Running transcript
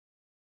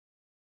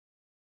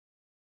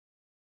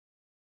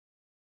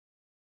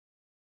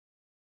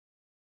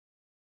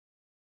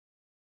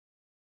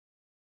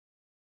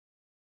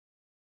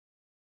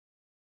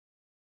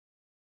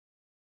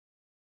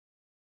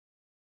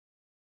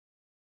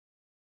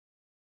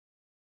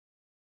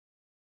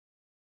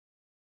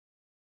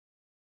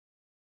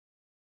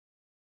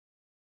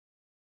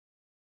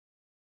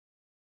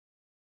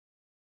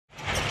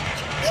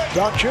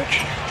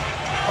Doncic.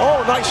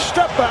 Oh, nice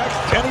step back,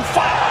 and he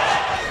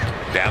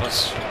fires.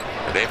 Dallas,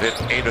 they've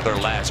hit 8 of their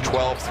last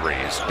 12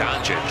 threes.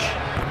 Doncic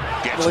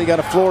gets. He got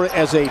a floor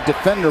as a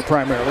defender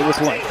primarily with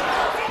length.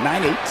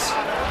 9'8".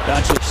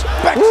 Doncic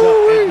backs up,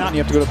 and now you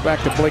have to go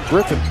back to Blake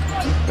Griffin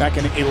back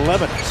in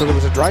 11. So there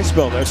was a dry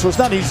spell there. So it's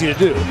not easy to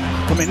do.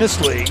 I mean, this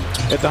league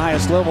at the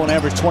highest level and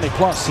average 20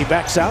 plus. He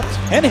backs out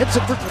and hits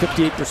it for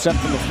 58%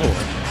 from the floor.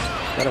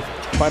 Got to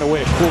find a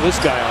way to cool this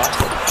guy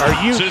off. Are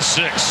you? This is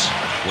 6.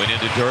 Went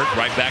into dirt,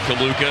 right back to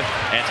Luka,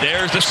 and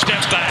there's the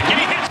step back. And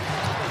he hits.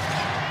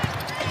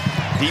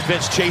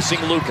 Defense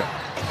chasing Luka.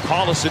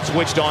 Collison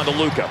switched on to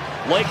Luka.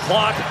 Late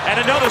clock, and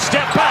another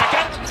step back.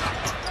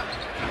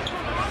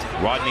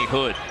 Rodney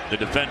Hood, the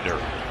defender.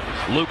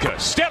 Luka,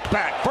 step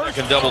back. First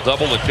and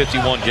double-double in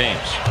 51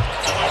 games.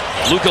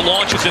 Luka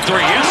launches a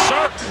 3. Yes,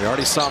 sir. We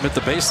already saw him hit the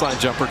baseline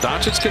jumper.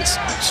 Doncic can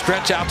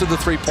stretch out to the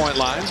three-point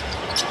line.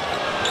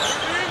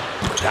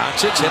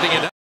 Doncic hitting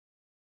it.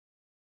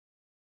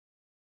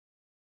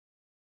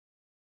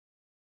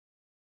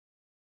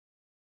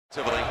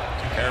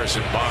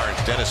 Harrison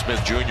Barnes, Dennis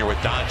Smith Jr. with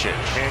Doncic.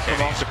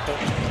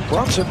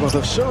 Brunson with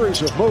a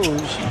series of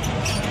moves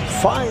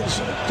finds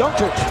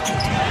Doncic.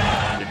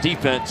 The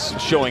defense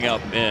showing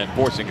up and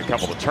forcing a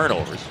couple of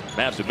turnovers.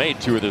 Mavs have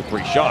made 2 of their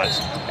 3 shots.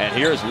 And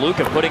here's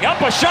Luka putting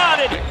up a shot.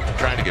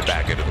 Trying to get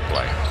back into the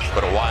play.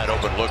 But a wide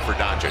open look for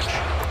Doncic.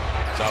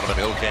 Donovan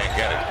Hill can't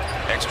get it.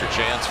 Extra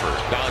chance for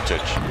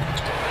Doncic.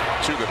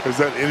 There's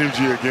that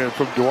energy again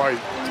from Dwight.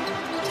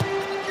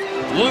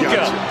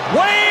 Luka,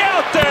 way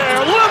out there.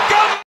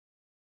 Luka.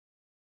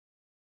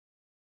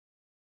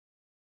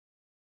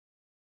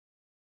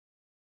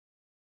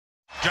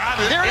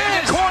 There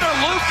in the corner,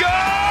 Luka.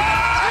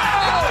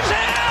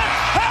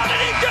 How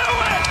did he do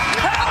it?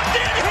 How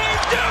did he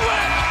do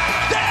it?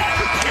 That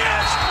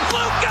is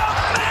Luka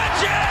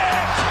magic.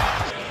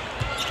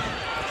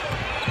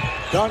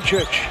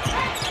 Doncic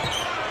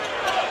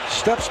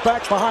steps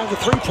back behind the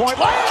three-point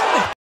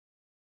line.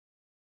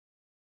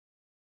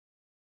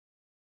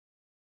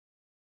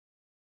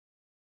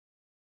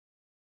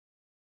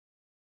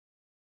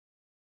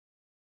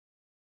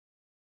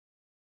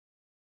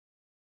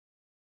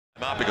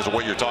 Not because of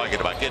what you're talking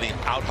about, getting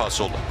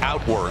out-hustled,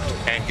 outworked,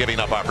 and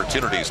giving up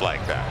opportunities like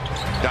that.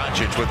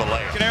 Doncic with the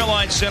layup.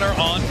 Airline Center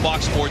on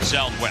Fox Sports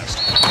Southwest.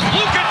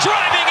 Luka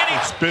driving and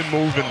he Spin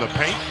move in the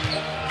paint.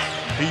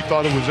 He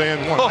thought it was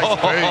and one. Nice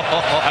fade.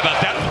 How about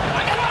that?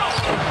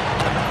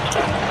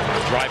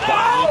 Drive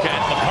by Luka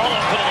and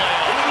McCollum for the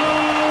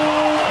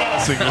layup.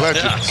 Sing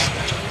legends.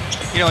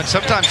 You know, and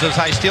sometimes those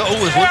high steal.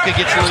 Oh, as Luka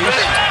gets loose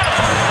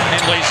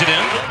And lays it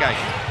in. guy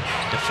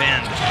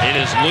defend. It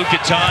is Luka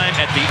time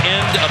at the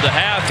end of the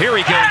half. Here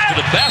he goes to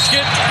the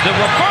basket. The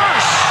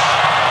reverse.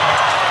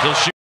 He'll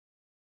shoot.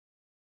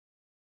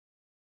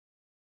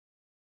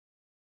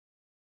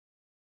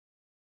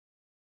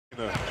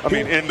 I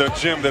mean, in the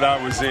gym that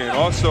I was in.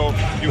 Also,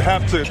 you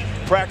have to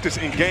practice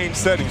in game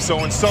settings.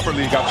 So in Summer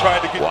League, I tried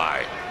to get...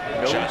 Why?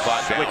 No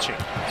switching.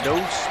 No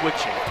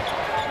switching.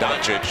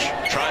 Doncic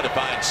trying to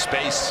find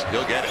space.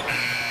 He'll get it.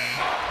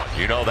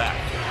 You know that.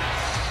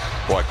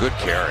 Boy, good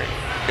carry.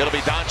 It'll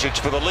be Doncic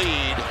for the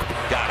lead.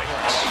 Got it.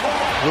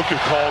 Luka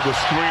called the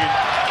screen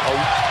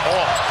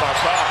off by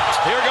foul.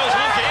 Here goes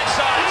Luka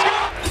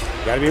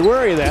inside. Got to be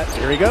wary of that.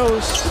 Here he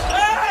goes.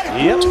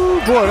 Yep. Ooh,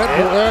 boy,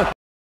 that.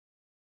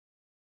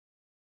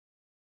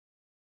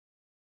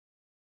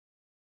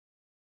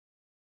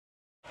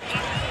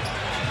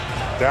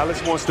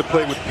 Dallas wants to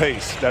play with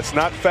pace. That's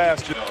not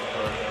fast.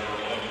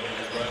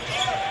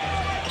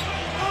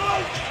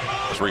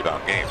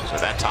 Rebound games, and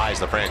that ties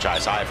the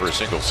franchise high for a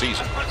single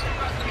season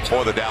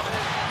for the Dallas.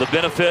 The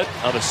benefit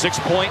of a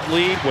 6-point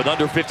lead with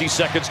under 50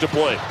 seconds to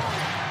play.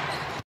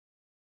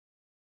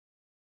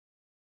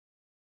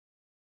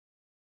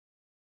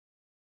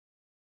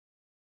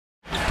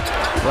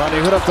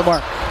 Rodney Hood up the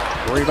mark.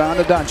 Rebound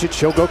to Doncic.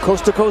 He'll go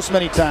coast to coast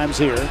many times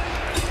here.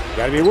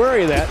 Got to be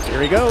wary of that.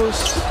 Here he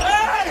goes.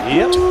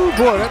 Yep. Ooh,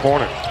 boy, that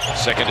Corner.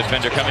 Second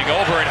defender coming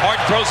over, and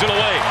Harden throws it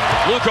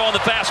away. Luka on the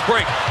fast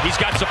break. He's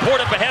got support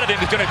up ahead of him.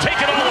 He's going to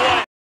take it all the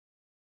way.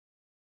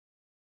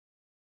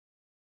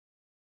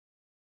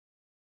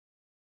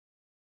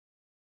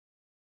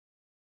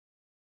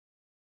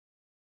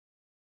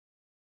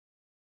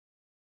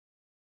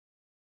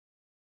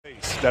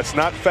 That's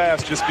not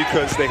fast just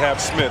because they have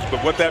Smith,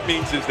 but what that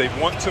means is they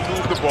want to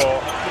move the ball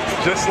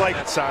just like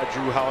inside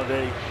Drew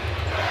Holiday.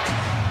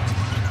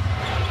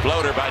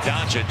 Floater by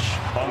Doncic.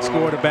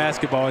 Scored a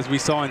basketball as we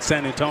saw in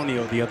San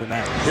Antonio the other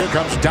night. Here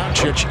comes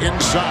Doncic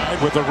inside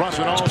with the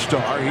Russian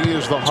All-Star. He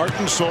is the heart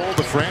and soul,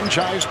 the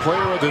franchise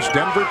player of this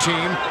Denver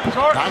team.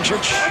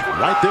 Doncic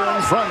right there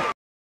in front.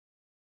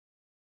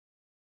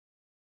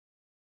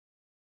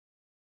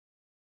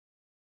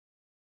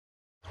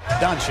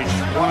 Doncic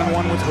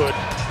one-on-one with Hood.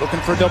 Looking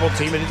for a double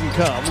team. It didn't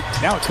come.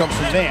 Now it comes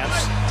from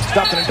Nance.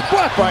 Stopped it into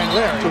block by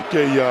Larry. Took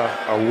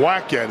a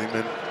whack at him,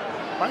 and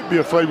Might be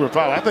a flagrant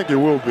foul. I think it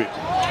will be.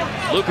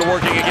 Luka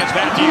working against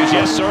Matthews.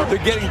 Yes, sir.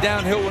 They're getting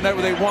downhill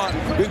whenever they want.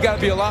 We've got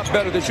to be a lot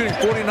better. They're shooting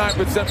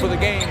 49% for the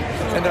game,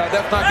 and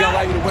that's not going to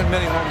allow you to win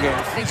many home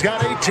games. He's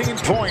got 18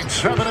 points,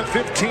 7 of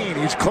 15.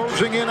 He's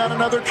closing in on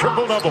another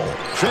triple-double.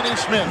 Finney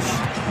Smith.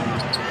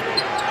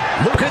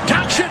 Luka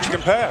Doncic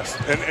can pass,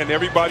 and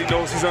everybody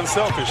knows he's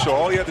unselfish. So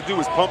all he had to do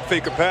was pump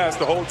fake a pass.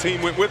 The whole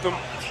team went with him.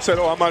 Said,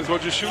 "Oh, I might as well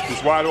just shoot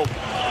this wide open."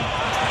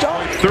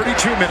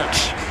 32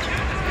 minutes.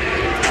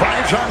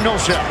 Drives on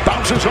Millsap,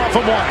 bounces off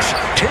him once,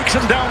 takes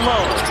him down low,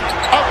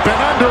 up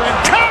and under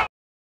and top.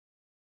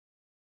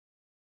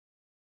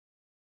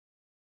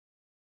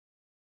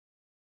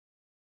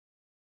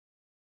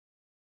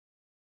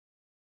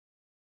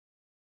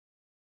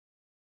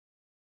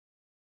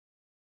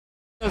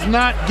 Does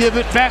not give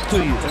it back to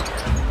you.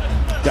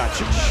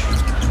 Doncic.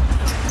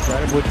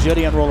 Tried him with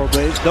Jetty on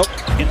rollerblades. Nope.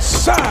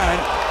 Inside.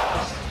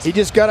 He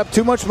just got up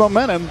too much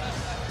momentum,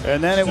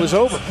 and then it was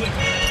over.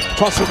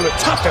 Toss over the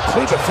top to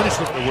Cleveland. Finish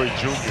with the way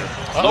Junior.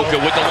 Luka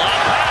with the long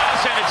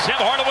pass, and it's Tim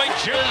Hardaway.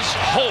 Just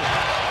hope.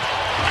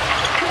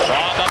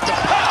 Lob up the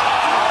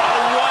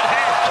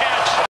one-hand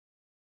catch.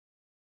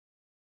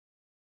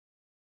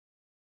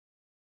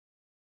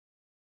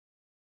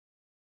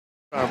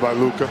 By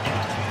Luka.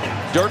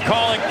 Dirk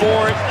calling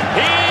for it.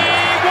 He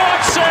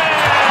walks it!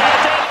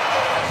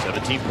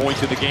 17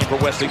 points in the game for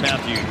Wesley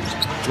Matthews.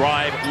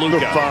 Drive,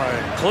 Luka.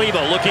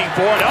 Cleveland looking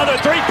for another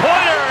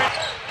three-pointer.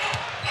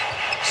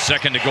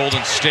 Second to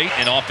Golden State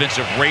in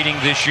offensive rating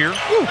this year.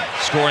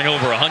 Scoring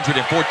over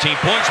 114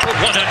 points for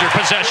 100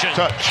 possessions.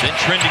 Been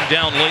trending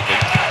down lately.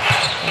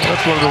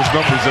 That's one of those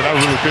numbers that I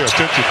really pay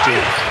attention to.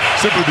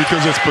 Simply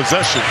because it's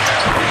possession.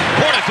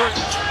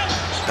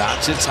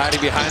 Doncic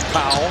hiding behind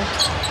Powell.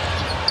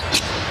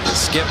 The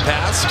skip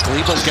pass.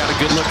 Cleveland's got a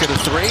good look at a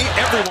three.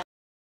 Everyone.